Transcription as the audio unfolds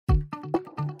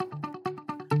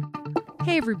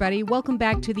Hey everybody, welcome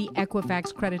back to the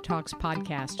Equifax Credit Talks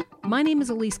podcast. My name is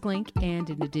Elise Glink, and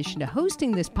in addition to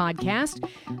hosting this podcast,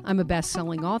 I'm a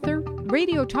best-selling author,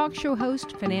 radio talk show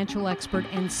host, financial expert,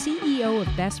 and CEO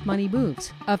of Best Money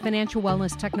Moves, a financial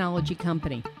wellness technology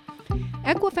company.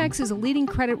 Equifax is a leading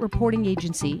credit reporting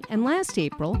agency, and last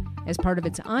April, as part of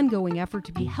its ongoing effort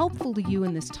to be helpful to you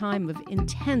in this time of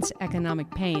intense economic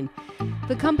pain,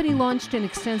 the company launched an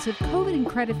extensive COVID and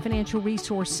Credit Financial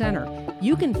Resource Center.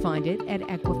 You can find it at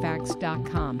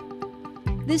Equifax.com.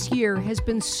 This year has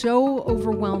been so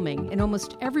overwhelming in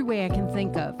almost every way I can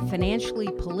think of, financially,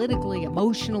 politically,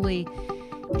 emotionally,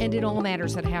 and in all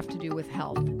matters that have to do with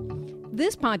health.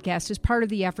 This podcast is part of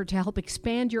the effort to help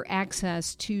expand your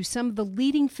access to some of the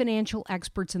leading financial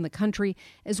experts in the country,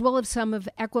 as well as some of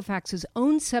Equifax's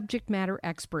own subject matter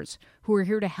experts who are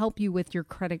here to help you with your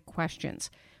credit questions.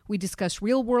 We discuss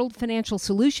real-world financial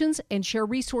solutions and share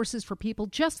resources for people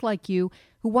just like you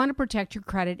who want to protect your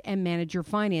credit and manage your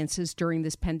finances during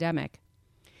this pandemic.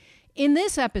 In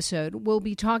this episode, we'll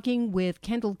be talking with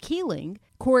Kendall Keeling,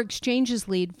 Core Exchanges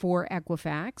lead for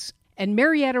Equifax, and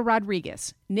Marietta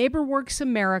Rodriguez, NeighborWorks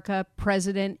America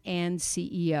President and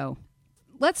CEO.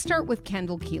 Let's start with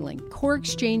Kendall Keeling, Core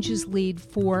Exchanges lead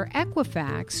for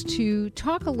Equifax, to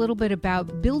talk a little bit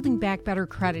about building back better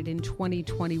credit in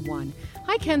 2021.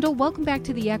 Hi, Kendall. Welcome back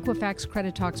to the Equifax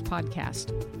Credit Talks podcast.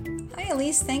 Hi,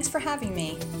 Elise. Thanks for having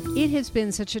me. It has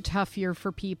been such a tough year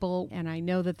for people, and I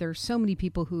know that there are so many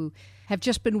people who have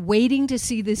just been waiting to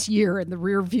see this year in the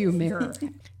rearview mirror.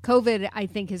 COVID, I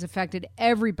think, has affected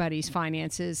everybody's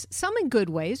finances, some in good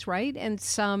ways, right? And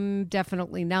some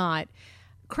definitely not.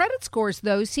 Credit scores,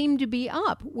 though, seem to be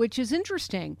up, which is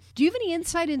interesting. Do you have any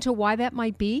insight into why that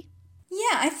might be?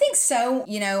 Yeah, I think so.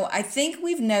 I think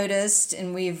we've noticed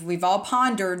and we've all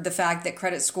pondered the fact that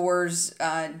credit scores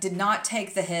did not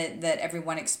take the hit that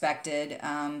everyone expected,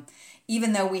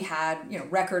 even though we had,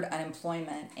 record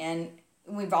unemployment. And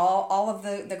we've all of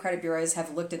the credit bureaus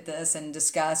have looked at this and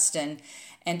discussed and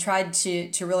tried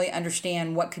to really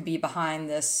understand what could be behind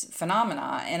this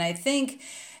phenomena. And I think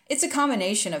it's a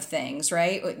combination of things,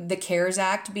 right? The CARES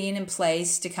Act being in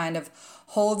place to kind of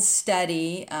hold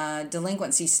steady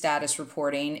delinquency status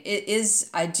reporting. It is,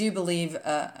 I do believe,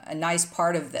 a nice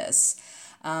part of this.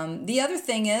 The other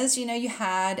thing is, you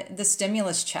had the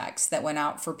stimulus checks that went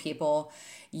out for people.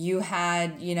 You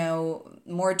had,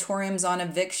 moratoriums on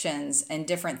evictions and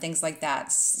different things like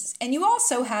that. And you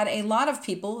also had a lot of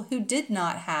people who did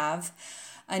not have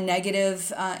a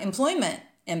negative employment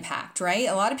impact, right?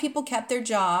 A lot of people kept their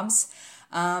jobs,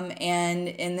 and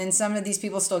then some of these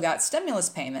people still got stimulus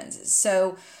payments.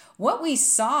 So what we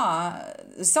saw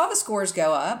the scores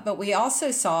go up, but we also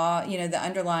saw, the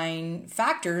underlying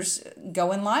factors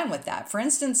go in line with that. For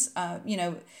instance,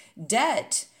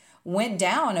 debt went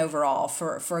down overall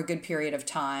for a good period of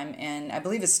time, and I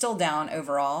believe it's still down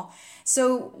overall.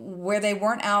 So where they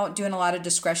weren't out doing a lot of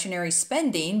discretionary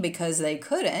spending because they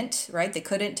couldn't, right? They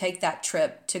couldn't take that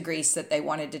trip to Greece that they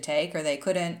wanted to take, or they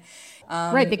couldn't.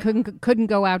 Right, they couldn't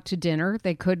go out to dinner.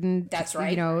 They couldn't, that's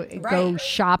right. Go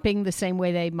shopping the same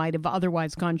way they might have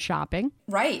otherwise gone shopping.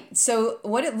 Right. So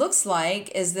what it looks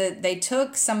like is that they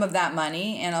took some of that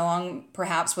money and along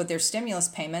perhaps with their stimulus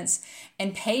payments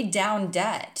and paid down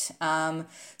debt.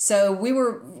 So we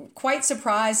were quite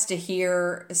surprised to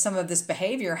hear some of this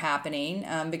behavior happening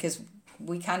because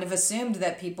we kind of assumed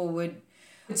that people would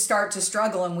start to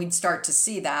struggle and we'd start to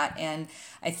see that. And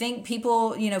I think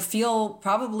people, feel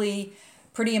probably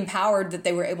pretty empowered that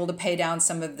they were able to pay down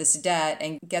some of this debt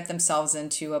and get themselves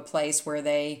into a place where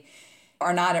they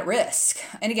are not at risk.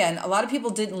 And again, a lot of people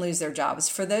didn't lose their jobs.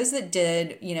 For those that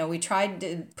did, we tried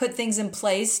to put things in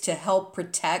place to help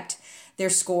protect their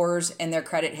scores and their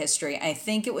credit history. I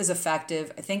think it was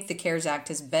effective. I think the CARES Act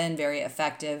has been very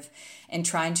effective in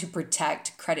trying to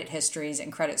protect credit histories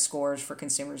and credit scores for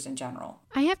consumers in general.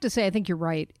 I have to say, I think you're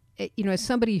right. As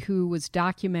somebody who was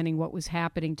documenting what was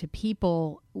happening to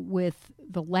people with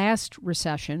the last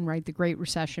recession, right, the Great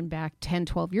Recession back 10,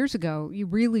 12 years ago, you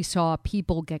really saw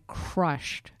people get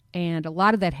crushed. And a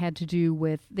lot of that had to do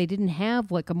with they didn't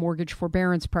have like a mortgage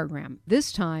forbearance program.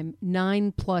 This time,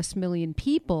 9+ million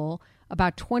people,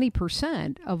 about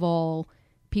 20% of all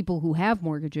people who have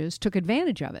mortgages took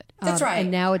advantage of it. That's right.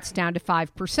 And now it's down to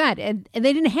 5%. And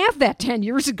they didn't have that 10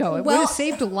 years ago. It would have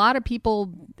saved a lot of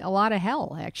people a lot of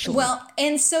hell, actually. Well,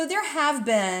 and so there have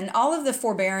been all of the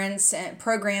forbearance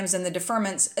programs and the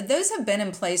deferments, those have been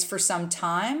in place for some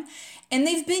time. And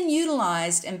they've been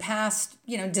utilized in past,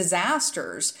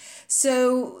 disasters.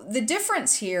 So the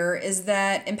difference here is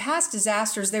that in past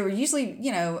disasters, they were usually,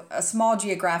 a small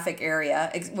geographic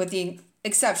area with the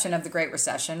exception of the Great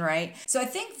Recession, right? So I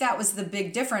think that was the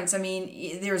big difference. I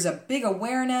mean, there was a big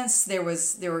awareness. There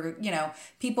were,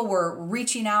 people were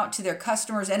reaching out to their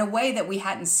customers in a way that we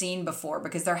hadn't seen before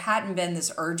because there hadn't been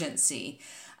this urgency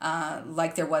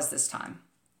like there was this time.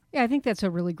 Yeah, I think that's a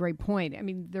really great point. I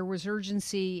mean, there was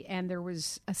urgency and there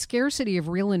was a scarcity of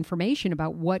real information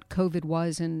about what COVID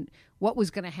was and what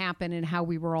was going to happen and how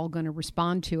we were all going to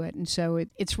respond to it. And so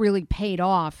it's really paid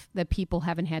off that people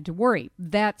haven't had to worry.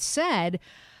 That said,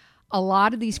 a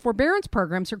lot of these forbearance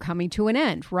programs are coming to an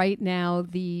end. Right now,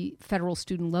 the federal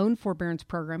student loan forbearance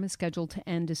program is scheduled to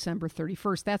end December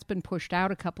 31st. That's been pushed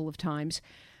out a couple of times.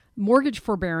 Mortgage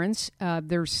forbearance,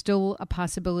 there's still a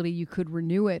possibility you could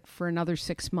renew it for another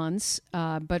 6 months.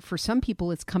 But for some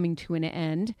people, it's coming to an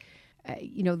end.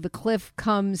 The cliff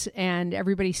comes and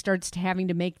everybody starts having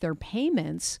to make their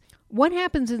payments. What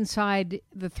happens inside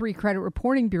the 3 credit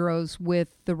reporting bureaus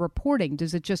with the reporting?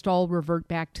 Does it just all revert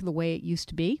back to the way it used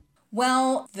to be?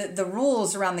 Well, the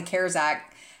rules around the CARES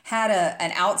Act had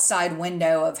an outside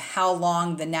window of how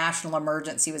long the national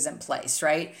emergency was in place,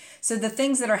 right? So the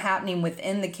things that are happening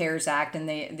within the CARES Act and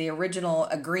the original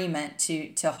agreement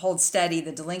to hold steady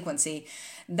the delinquency,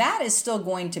 that is still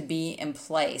going to be in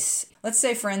place. Let's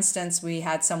say, for instance, we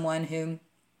had someone who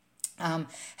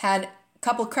had a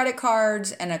couple credit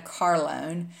cards and a car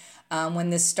loan when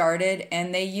this started,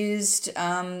 and they used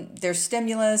their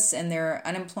stimulus and their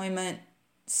unemployment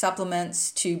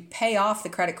supplements to pay off the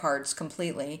credit cards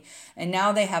completely. And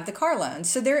now they have the car loan.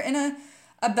 So they're in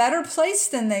a better place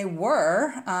than they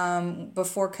were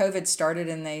before COVID started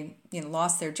and they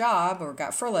lost their job or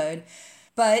got furloughed.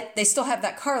 But they still have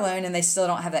that car loan and they still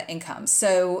don't have that income.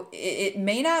 So it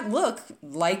may not look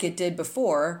like it did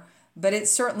before, but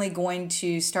it's certainly going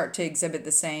to start to exhibit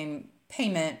the same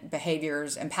payment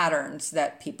behaviors and patterns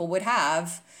that people would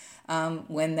have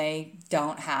when they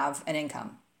don't have an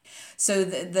income. So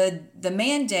the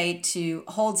mandate to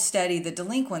hold steady the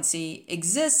delinquency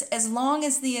exists as long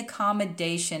as the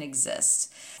accommodation exists.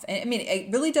 I mean,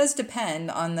 it really does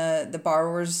depend on the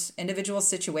borrower's individual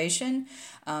situation,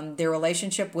 their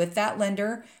relationship with that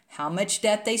lender, how much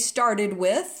debt they started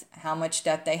with, how much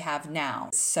debt they have now.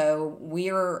 So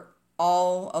we're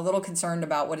all a little concerned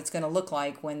about what it's going to look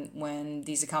like when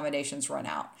these accommodations run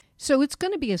out. So it's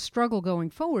going to be a struggle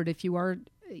going forward if you are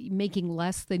making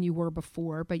less than you were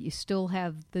before, but you still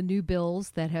have the new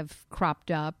bills that have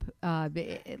cropped up.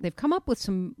 They've come up with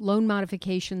some loan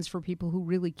modifications for people who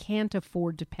really can't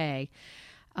afford to pay,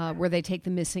 where they take the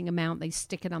missing amount, they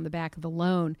stick it on the back of the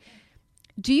loan.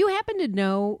 Do you happen to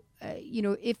know,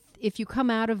 if you come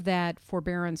out of that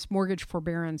mortgage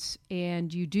forbearance,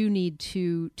 and you do need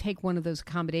to take one of those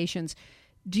accommodations,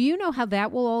 do you know how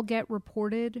that will all get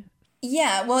reported?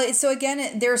 Yeah, well, so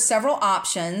again, there are several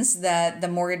options that the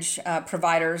mortgage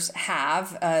providers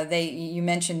have. You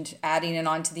mentioned adding it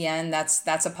on to the end.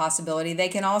 That's a possibility. They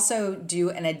can also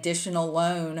do an additional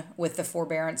loan with the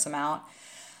forbearance amount.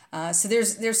 So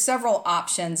there's several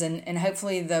options, and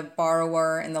hopefully the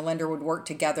borrower and the lender would work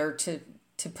together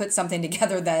to put something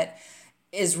together that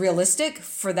is realistic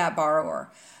for that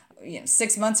borrower.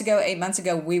 6 months ago, 8 months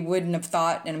ago, we wouldn't have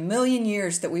thought in a million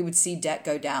years that we would see debt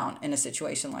go down in a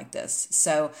situation like this.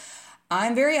 So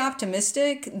I'm very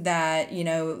optimistic that,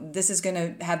 this is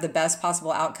going to have the best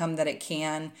possible outcome that it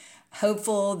can.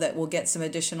 Hopeful that we'll get some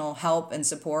additional help and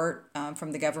support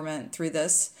from the government through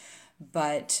this.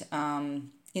 But,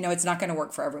 it's not going to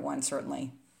work for everyone,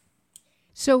 certainly.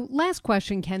 So last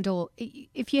question, Kendall.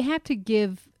 If you had to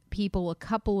give people a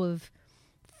couple of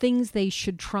things they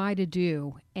should try to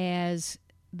do as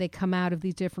they come out of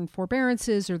these different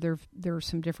forbearances, or there are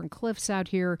some different cliffs out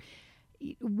here,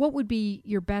 what would be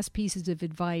your best pieces of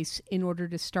advice in order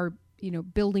to start,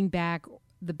 building back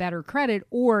the better credit,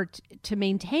 or to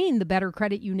maintain the better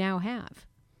credit you now have?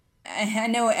 I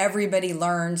know everybody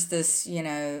learns this,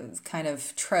 kind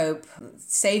of trope,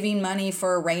 saving money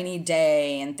for a rainy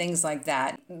day and things like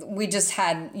that. We just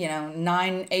had,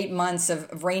 9-8 months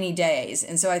of rainy days.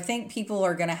 And so I think people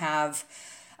are going to have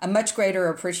a much greater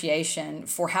appreciation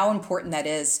for how important that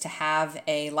is to have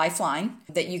a lifeline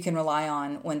that you can rely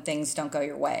on when things don't go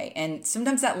your way. And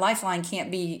sometimes that lifeline can't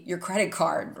be your credit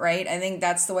card, right? I think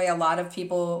that's the way a lot of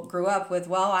people grew up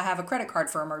with, I have a credit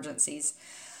card for emergencies.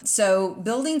 So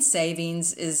building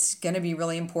savings is going to be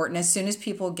really important. As soon as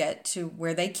people get to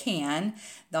where they can,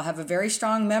 they'll have a very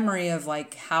strong memory of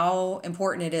how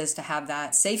important it is to have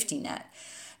that safety net.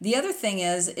 The other thing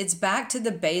is, it's back to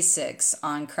the basics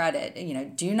on credit.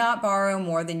 Do not borrow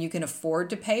more than you can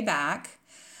afford to pay back.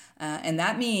 And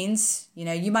that means,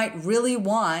 you might really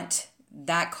want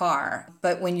that car.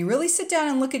 But when you really sit down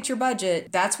and look at your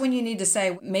budget, that's when you need to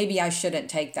say, maybe I shouldn't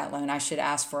take that loan. I should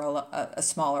ask for a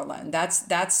smaller loan.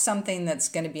 That's something that's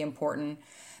going to be important.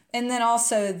 And then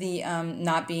also the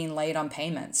not being late on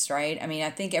payments, right? I mean, I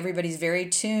think everybody's very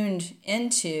tuned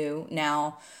into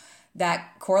now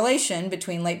that correlation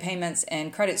between late payments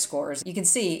and credit scores. You can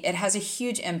see it has a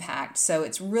huge impact. So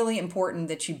it's really important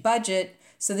that you budget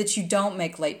so that you don't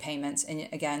make late payments. And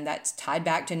again, that's tied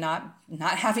back to not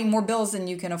having more bills than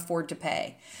you can afford to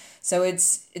pay. So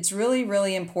it's really,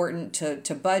 really important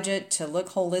to budget, to look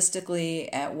holistically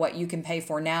at what you can pay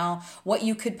for now, what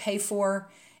you could pay for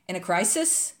in a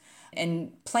crisis,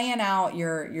 and plan out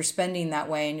your spending that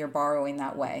way and your borrowing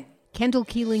that way. Kendall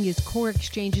Keeling is Core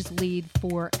Exchange's lead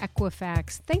for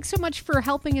Equifax. Thanks so much for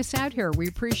helping us out here. We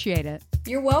appreciate it.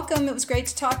 You're welcome. It was great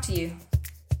to talk to you.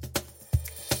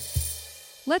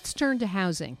 Let's turn to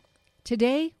housing.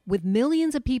 Today, with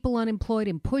millions of people unemployed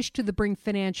and pushed to the brink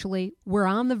financially, we're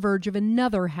on the verge of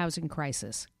another housing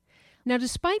crisis. Now,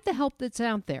 despite the help that's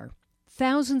out there,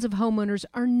 thousands of homeowners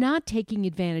are not taking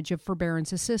advantage of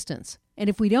forbearance assistance. And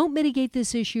if we don't mitigate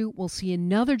this issue, we'll see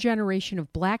another generation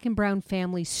of Black and brown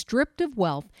families stripped of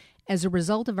wealth as a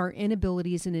result of our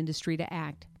inability as an industry to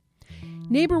act.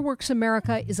 NeighborWorks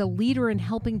America is a leader in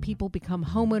helping people become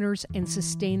homeowners and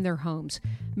sustain their homes.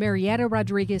 Marietta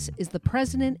Rodriguez is the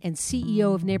president and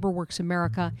CEO of NeighborWorks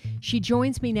America. She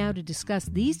joins me now to discuss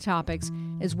these topics,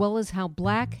 as well as how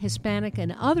Black, Hispanic,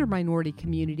 and other minority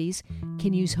communities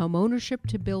can use homeownership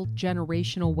to build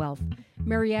generational wealth.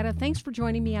 Marietta, thanks for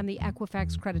joining me on the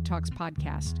Equifax Credit Talks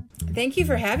podcast. Thank you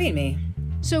for having me.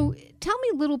 So tell me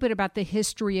a little bit about the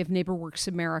history of NeighborWorks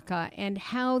America and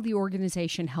how the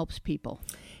organization helps people.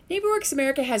 NeighborWorks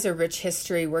America has a rich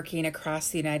history working across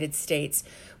the United States.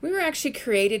 We were actually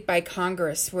created by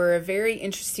Congress. We're a very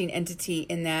interesting entity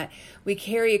in that we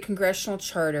carry a congressional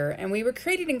charter, and we were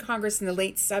created in Congress in the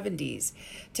late 70s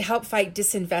to help fight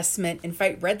disinvestment and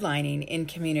fight redlining in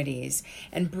communities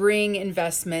and bring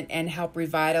investment and help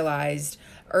revitalize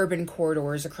urban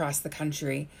corridors across the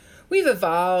country. We've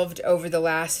evolved over the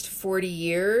last 40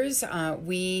 years.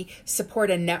 We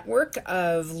support a network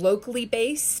of locally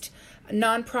based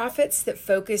nonprofits that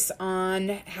focus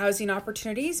on housing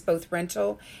opportunities, both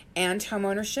rental and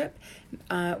homeownership.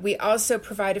 We also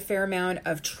provide a fair amount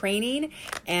of training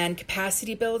and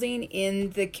capacity building in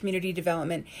the community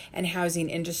development and housing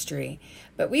industry.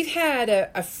 But we've had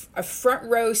a front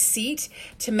row seat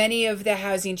to many of the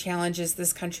housing challenges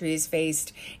this country has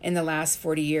faced in the last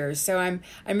 40 years. So I'm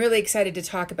really excited to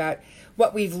talk about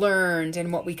what we've learned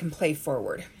and what we can play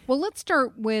forward. Well, let's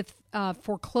start with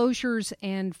foreclosures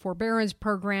and forbearance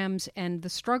programs and the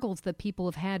struggles that people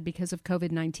have had because of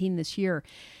COVID-19 this year.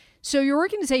 So your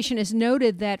organization has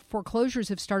noted that foreclosures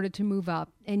have started to move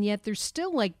up, and yet there's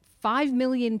still like 5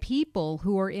 million people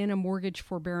who are in a mortgage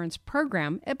forbearance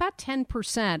program, about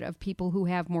 10% of people who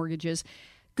have mortgages.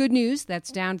 Good news,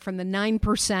 that's down from the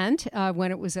 9%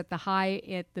 when it was at the high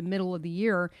at the middle of the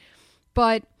year.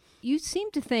 But you seem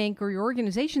to think, or your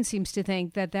organization seems to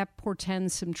think, that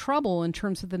portends some trouble in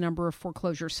terms of the number of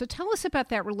foreclosures. So tell us about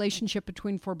that relationship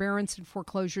between forbearance and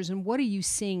foreclosures, and what are you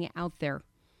seeing out there?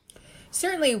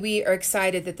 Certainly, we are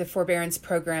excited that the forbearance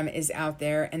program is out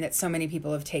there and that so many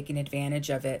people have taken advantage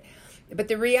of it. But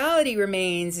the reality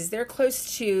remains is there are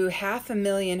close to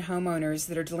 500,000 homeowners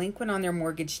that are delinquent on their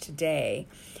mortgage today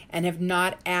and have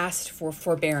not asked for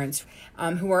forbearance,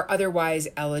 who are otherwise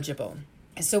eligible.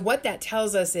 So what that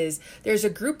tells us is there's a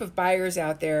group of buyers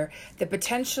out there that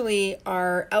potentially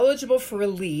are eligible for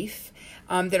relief,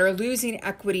 that are losing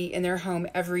equity in their home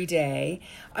every day.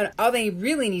 All they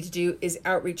really need to do is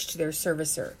outreach to their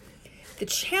servicer. The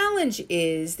challenge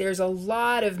is there's a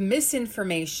lot of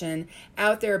misinformation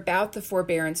out there about the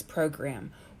forbearance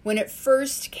program. When it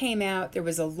first came out, there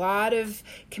was a lot of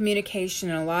communication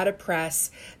and a lot of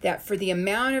press that for the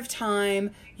amount of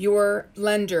time your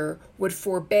lender would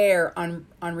forbear on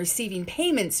receiving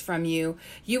payments from you,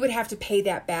 you would have to pay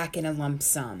that back in a lump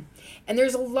sum. And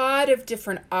there's a lot of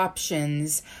different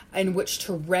options in which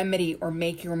to remedy or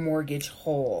make your mortgage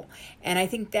whole. And I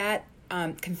think that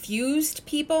confused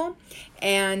people,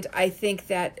 and I think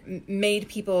that made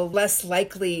people less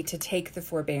likely to take the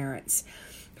forbearance.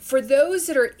 For those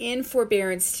that are in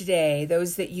forbearance today,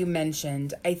 those that you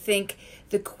mentioned, I think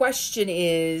the question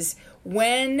is,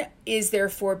 when is their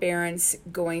forbearance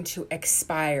going to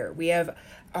expire? We have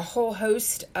a whole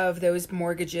host of those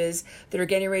mortgages that are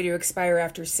getting ready to expire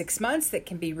after 6 months that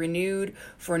can be renewed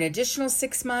for an additional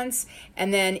 6 months.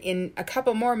 And then in a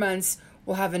couple more months,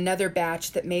 we'll have another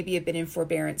batch that maybe have been in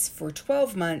forbearance for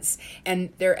 12 months,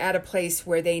 and they're at a place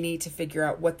where they need to figure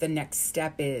out what the next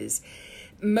step is.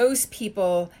 most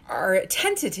people are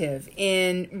tentative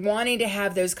in wanting to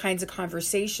have those kinds of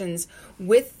conversations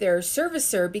with their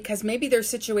servicer because maybe their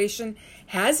situation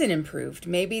hasn't improved.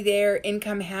 Maybe their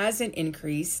income hasn't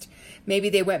increased. Maybe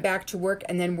they went back to work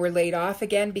and then were laid off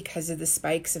again because of the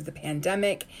spikes of the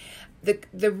pandemic.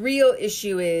 The real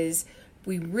issue is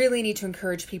we really need to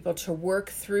encourage people to work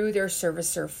through their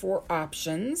servicer for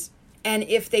options. And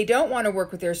if they don't want to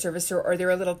work with their servicer or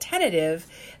they're a little tentative,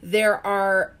 there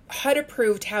are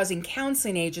HUD-approved housing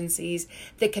counseling agencies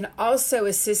that can also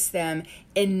assist them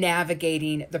in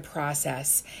navigating the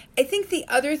process. I think the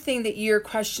other thing that your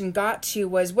question got to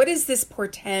was, what does this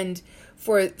portend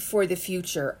for the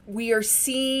future? We are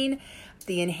seeing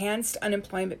the enhanced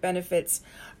unemployment benefits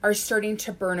are starting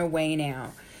to burn away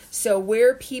now. So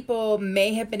where people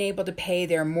may have been able to pay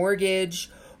their mortgage,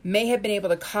 may have been able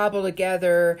to cobble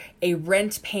together a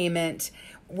rent payment,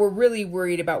 we're really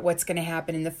worried about what's going to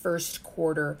happen in the first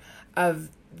quarter of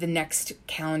the next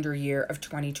calendar year of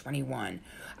 2021.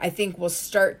 I think we'll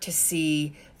start to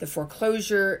see the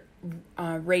foreclosure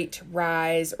rate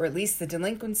rise, or at least the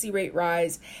delinquency rate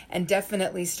rise, and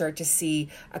definitely start to see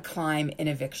a climb in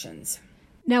evictions.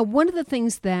 Now, one of the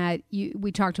things that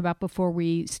we talked about before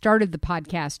we started the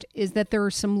podcast is that there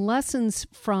are some lessons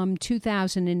from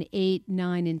 2008,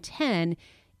 9, and 10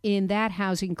 in that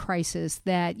housing crisis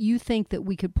that you think that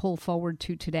we could pull forward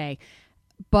to today.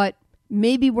 But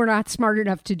maybe we're not smart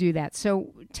enough to do that.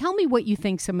 So tell me what you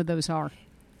think some of those are.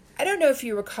 I don't know if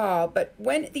you recall, but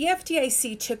when the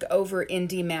FDIC took over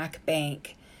IndyMac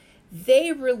Bank,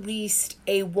 they released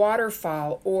a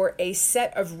waterfall or a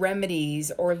set of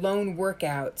remedies or loan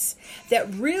workouts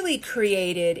that really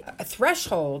created a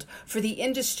threshold for the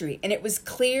industry. And it was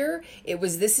clear,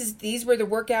 these were the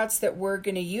workouts that we're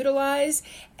going to utilize,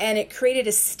 and it created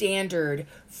a standard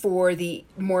for the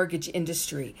mortgage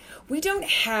industry. We don't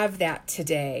have that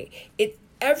today.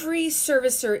 Every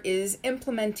servicer is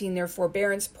implementing their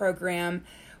forbearance program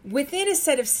within a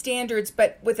set of standards,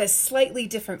 but with a slightly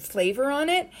different flavor on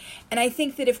it. And I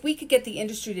think that if we could get the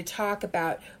industry to talk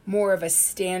about more of a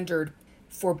standard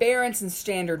forbearance and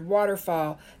standard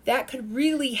waterfall, that could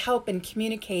really help in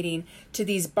communicating to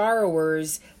these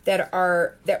borrowers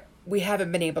that we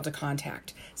haven't been able to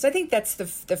contact. So I think that's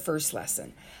the first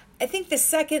lesson. I think the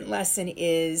second lesson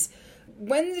is,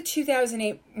 when the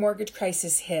 2008 mortgage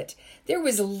crisis hit, there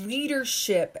was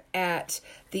leadership at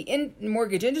the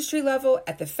mortgage industry level,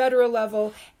 at the federal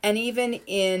level, and even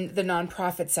in the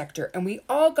nonprofit sector. And we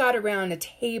all got around a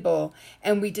table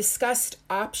and we discussed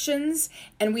options,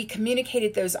 and we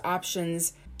communicated those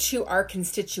options to our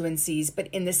constituencies, but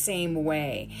in the same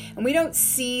way. And we don't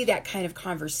see that kind of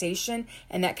conversation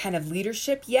and that kind of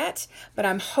leadership yet, but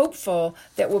I'm hopeful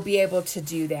that we'll be able to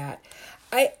do that.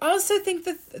 I also think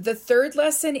that the third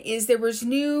lesson is there were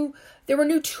new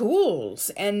tools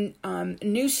and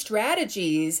new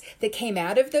strategies that came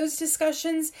out of those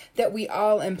discussions that we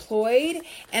all employed.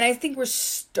 And I think we're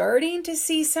starting to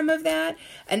see some of that.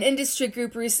 An industry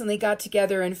group recently got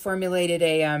together and formulated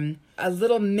a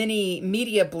little mini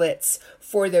media blitz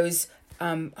for those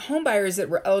home buyers that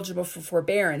were eligible for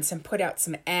forbearance, and put out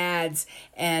some ads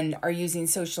and are using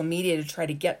social media to try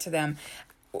to get to them.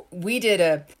 We did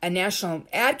a National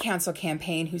Ad Council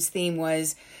campaign whose theme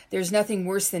was "There's nothing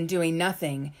worse than doing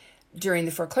nothing" during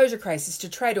the foreclosure crisis, to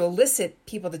try to elicit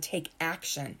people to take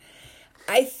action.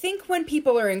 I think when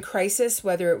people are in crisis,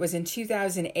 whether it was in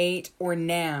 2008 or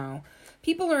now,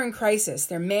 people are in crisis.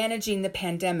 They're managing the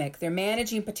pandemic. They're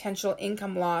managing potential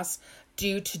income loss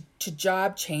due to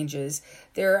job changes.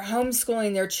 They're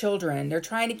homeschooling their children. They're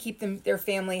trying to keep their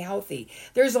family healthy.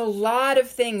 There's a lot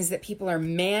of things that people are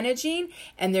managing,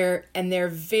 and they're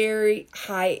very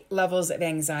high levels of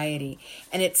anxiety.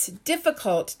 And it's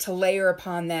difficult to layer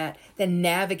upon that than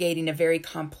navigating a very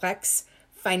complex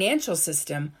financial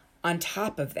system on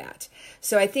top of that.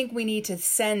 So I think we need to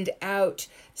send out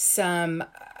some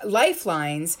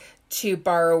lifelines to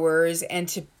borrowers and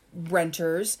to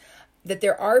renters, that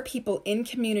there are people in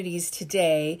communities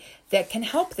today that can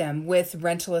help them with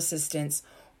rental assistance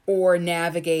or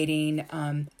navigating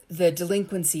the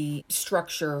delinquency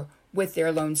structure with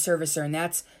their loan servicer, and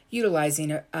that's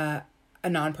utilizing a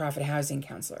nonprofit housing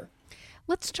counselor.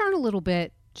 Let's turn a little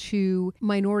bit to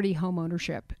minority home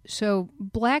ownership. So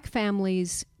Black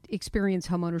families experience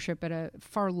homeownership at a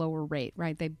far lower rate,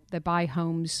 right? They buy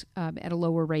homes at a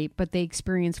lower rate, but they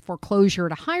experience foreclosure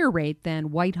at a higher rate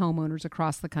than white homeowners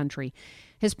across the country.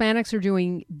 Hispanics are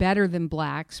doing better than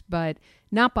Blacks, but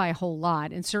not by a whole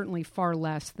lot, and certainly far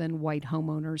less than white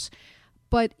homeowners.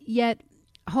 But yet,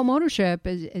 homeownership,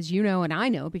 as you know and I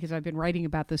know, because I've been writing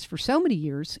about this for so many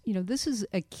years, this is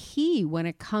a key when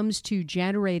it comes to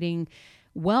generating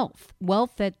wealth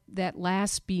that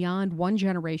lasts beyond one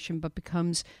generation but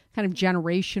becomes kind of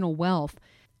generational wealth.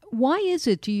 Why is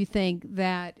it, do you think,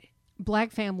 that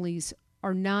Black families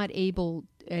are not able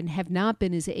and have not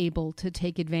been as able to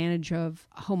take advantage of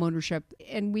homeownership?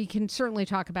 And we can certainly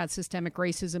talk about systemic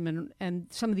racism and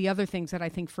some of the other things that I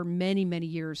think for many, many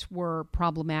years were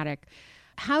problematic.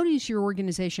 How is your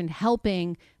organization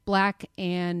helping Black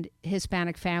and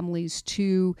Hispanic families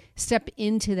to step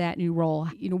into that new role?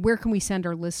 Where can we send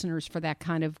our listeners for that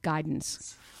kind of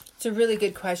guidance? It's a really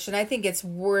good question. I think it's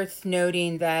worth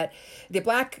noting that the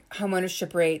Black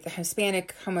homeownership rate, the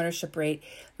Hispanic homeownership rate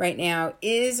right now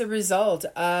is a result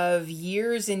of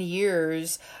years and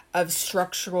years of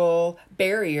structural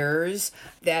barriers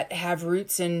that have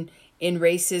roots in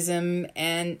racism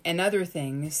and other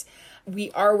things. We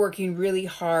are working really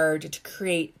hard to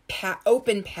create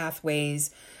open pathways,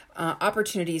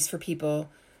 opportunities for people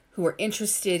who are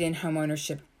interested in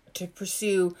homeownership to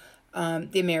pursue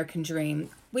the American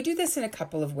dream. We do this in a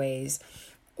couple of ways.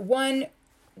 One,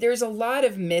 there's a lot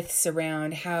of myths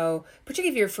around how,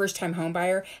 particularly if you're a first-time home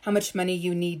buyer, how much money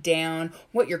you need down,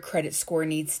 what your credit score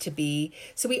needs to be.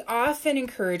 So we often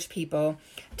encourage people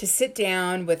to sit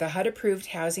down with a HUD-approved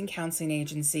housing counseling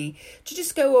agency to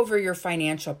just go over your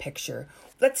financial picture.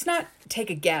 Let's not take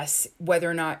a guess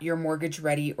whether or not you're mortgage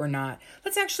ready or not.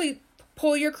 Let's actually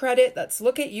pull your credit. Let's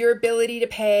look at your ability to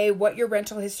pay, what your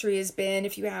rental history has been,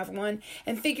 if you have one,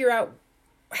 and figure out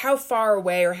how far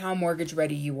away or how mortgage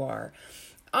ready you are.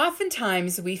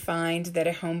 Oftentimes we find that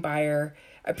a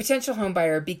potential home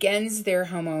buyer begins their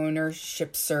home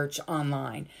ownership search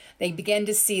online. They begin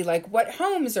to see what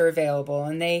homes are available,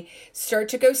 and they start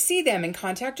to go see them and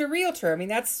contact a realtor. I mean,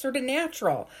 that's sort of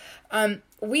natural.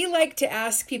 We like to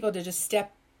ask people to just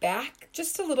step back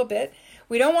just a little bit.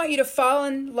 We don't want you to fall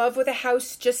in love with a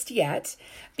house just yet,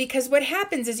 because what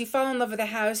happens is you fall in love with a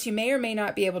house, you may or may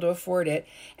not be able to afford it,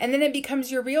 and then it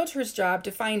becomes your realtor's job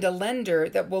to find a lender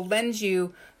that will lend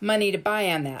you money to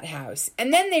buy on that house,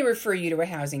 and then they refer you to a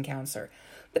housing counselor.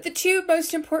 But the two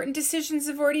most important decisions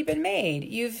have already been made.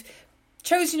 You've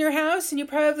chosen your house, and you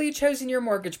probably chosen your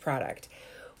mortgage product.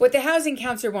 What the housing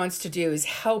counselor wants to do is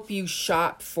help you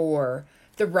shop for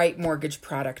the right mortgage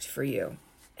product for you.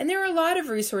 And there are a lot of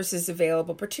resources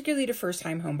available, particularly to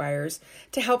first-time home buyers,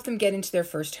 to help them get into their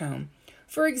first home.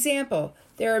 For example,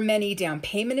 there are many down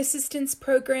payment assistance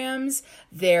programs.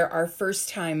 There are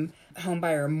first-time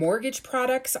homebuyer mortgage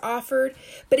products offered.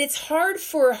 But it's hard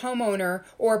for a homeowner,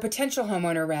 or a potential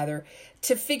homeowner rather,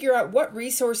 to figure out what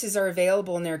resources are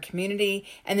available in their community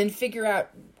and then figure out,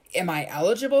 am I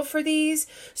eligible for these?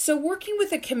 So working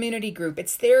with a community group,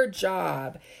 it's their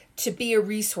job to be a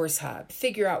resource hub,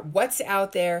 figure out what's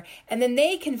out there, and then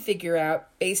they can figure out,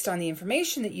 based on the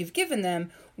information that you've given them,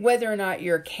 whether or not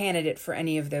you're a candidate for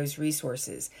any of those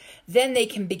resources. Then they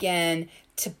can begin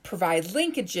to provide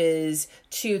linkages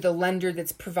to the lender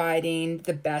that's providing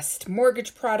the best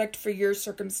mortgage product for your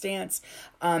circumstance.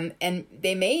 And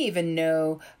they may even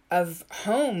know of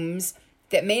homes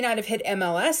that may not have hit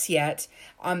MLS yet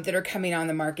that are coming on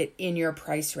the market in your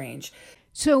price range.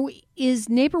 So is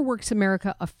NeighborWorks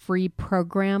America a free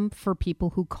program for people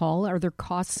who call? Are there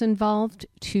costs involved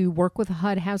to work with a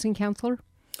HUD housing counselor?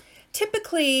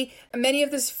 Typically, many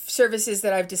of the services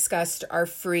that I've discussed are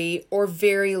free or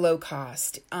very low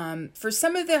cost. For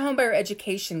some of the homebuyer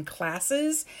education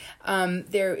classes,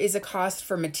 there is a cost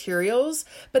for materials,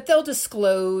 but they'll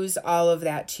disclose all of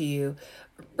that to you.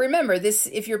 Remember,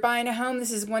 if you're buying a home,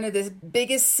 this is one of the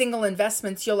biggest single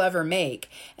investments you'll ever make.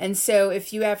 And so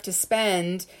if you have to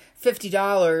spend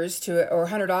 $50 or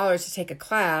 $100 to take a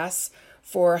class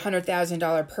for a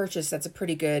 $100,000 purchase, that's a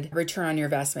pretty good return on your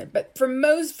investment. But for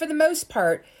the most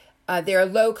part, they are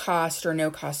low cost or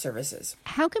no cost services.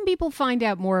 How can people find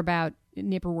out more about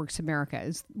NeighborWorks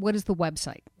America? What is the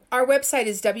website? Our website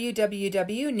is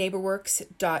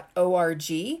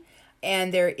www.neighborworks.org.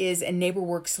 And there is a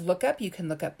NeighborWorks lookup. You can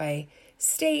look up by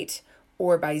state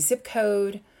or by zip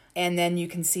code, and then you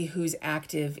can see who's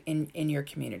active in your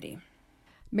community.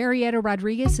 Marietta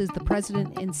Rodriguez is the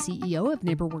president and CEO of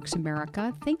NeighborWorks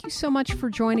America. Thank you so much for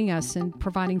joining us and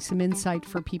providing some insight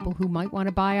for people who might want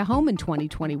to buy a home in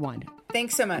 2021.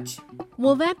 Thanks so much.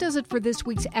 Well, that does it for this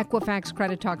week's Equifax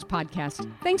Credit Talks podcast.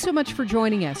 Thanks so much for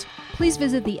joining us. Please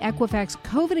visit the Equifax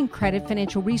COVID and Credit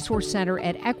Financial Resource Center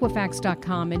at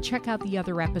Equifax.com and check out the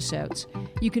other episodes.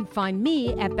 You can find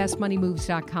me at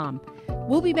BestMoneyMoves.com.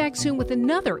 We'll be back soon with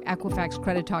another Equifax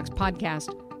Credit Talks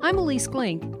podcast. I'm Elise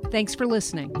Glink. Thanks for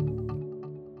listening.